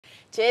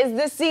'Tis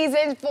the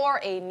season for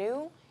a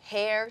new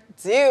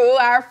hairdo.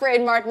 Our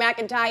friend Mark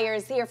McIntyre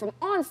is here from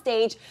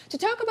OnStage to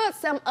talk about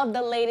some of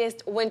the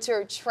latest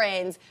winter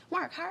trends.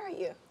 Mark, how are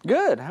you?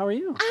 Good. How are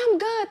you? I'm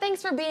good.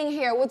 Thanks for being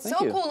here. What's Thank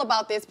so you. cool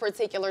about this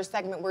particular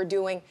segment we're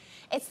doing,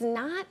 it's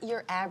not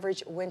your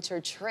average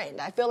winter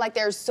trend. I feel like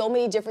there's so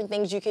many different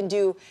things you can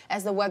do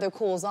as the weather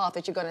cools off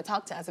that you're going to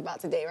talk to us about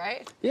today,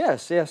 right?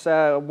 Yes.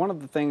 One of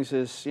the things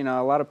is, a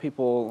lot of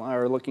people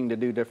are looking to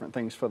do different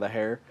things for the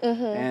hair.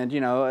 And,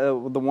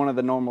 one of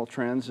the normal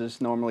trends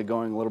is normally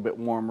going a little bit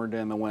warmer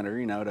during the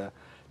winter,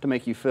 to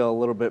make you feel a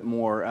little bit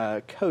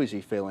more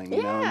cozy feeling,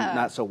 Yeah.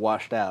 not so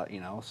washed out,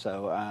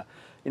 So,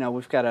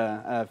 we've got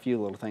a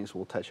few little things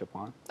we'll touch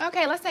upon.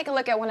 Okay, let's take a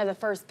look at one of the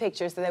first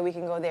pictures so that we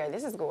can go there.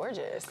 This is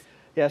gorgeous.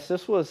 Yes,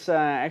 this was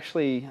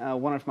actually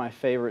one of my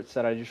favorites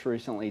that I just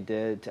recently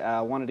did.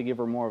 I wanted to give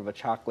her more of a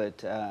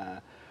chocolate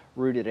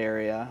rooted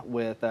area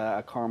with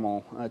a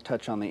caramel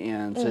touch on the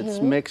ends. It's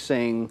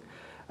mixing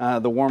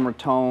the warmer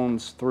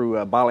tones through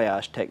a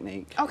balayage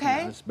technique.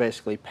 Okay. It's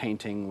basically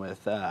painting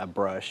with a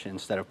brush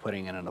instead of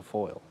putting it in a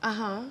foil.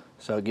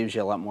 So it gives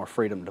you a lot more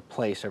freedom to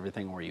place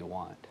everything where you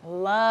want.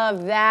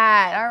 Love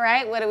that. All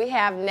right, what do we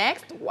have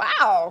next?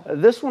 Wow.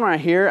 This one right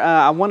here,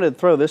 I wanted to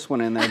throw this one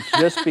in there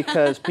just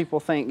because people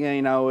think,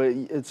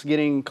 it's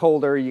getting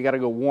colder, you got to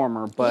go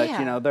warmer. But,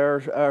 Yeah.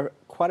 there are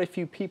quite a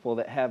few people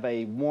that have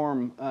a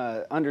warm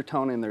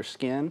undertone in their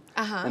skin.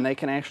 And they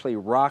can actually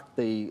rock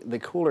the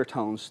cooler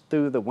tones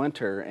through the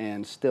winter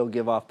and still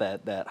give off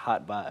that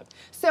hot vibe.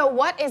 So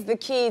what is the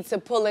key to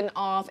pulling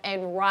off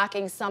and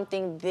rocking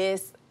something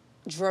this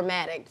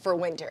dramatic for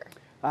winter?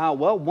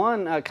 Well,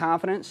 one,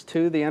 confidence.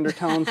 Two, the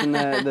undertones and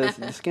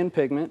the skin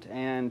pigment.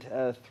 And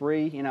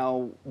three,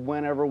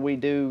 whenever we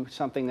do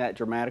something that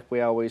dramatic,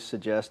 we always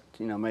suggest,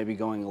 maybe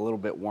going a little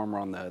bit warmer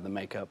on the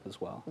makeup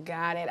as well.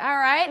 Got it. All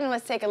right, and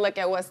let's take a look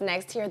at what's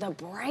next here, the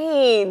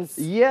braids.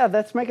 Yeah,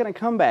 that's making a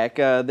comeback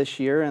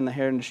this year in the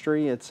hair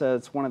industry. It's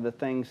one of the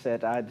things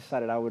that I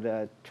decided I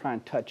would try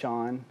and touch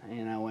on,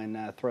 and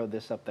throw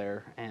this up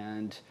there.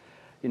 And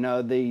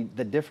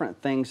the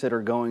different things that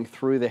are going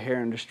through the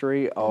hair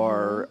industry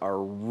are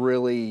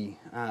really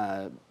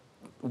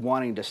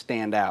wanting to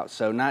stand out.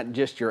 So not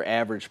just your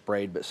average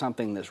braid, but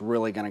something that's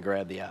really going to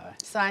grab the eye.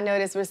 So I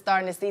noticed we're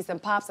starting to see some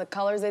pops of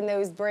colors in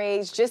those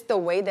braids. Just the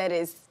way that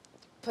it's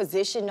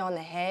positioned on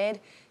the head,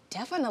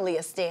 definitely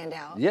a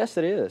standout. Yes,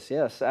 it is.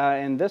 Yes,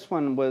 and this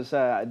one was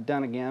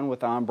done again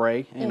with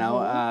ombre,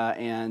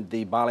 and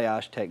the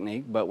balayage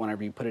technique. But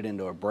whenever you put it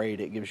into a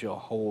braid, it gives you a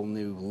whole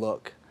new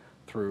look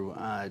through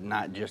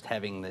not just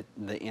having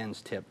the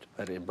ends tipped,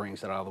 but it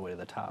brings it all the way to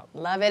the top.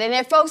 Love it. And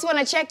if folks want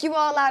to check you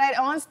all out at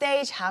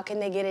OnStage, how can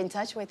they get in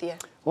touch with you?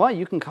 Well,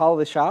 you can call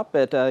the shop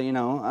at,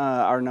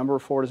 our number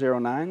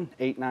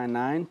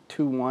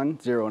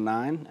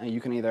 409-899-2109. You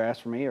can either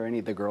ask for me or any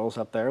of the girls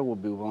up there. We'll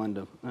be willing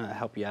to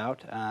help you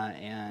out.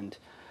 And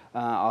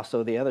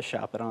also the other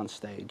shop at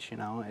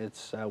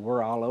OnStage.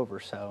 We're all over,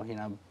 so,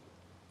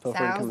 feel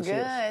free to come and see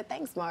us. Sounds good.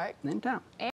 Thanks, Mark. Anytime.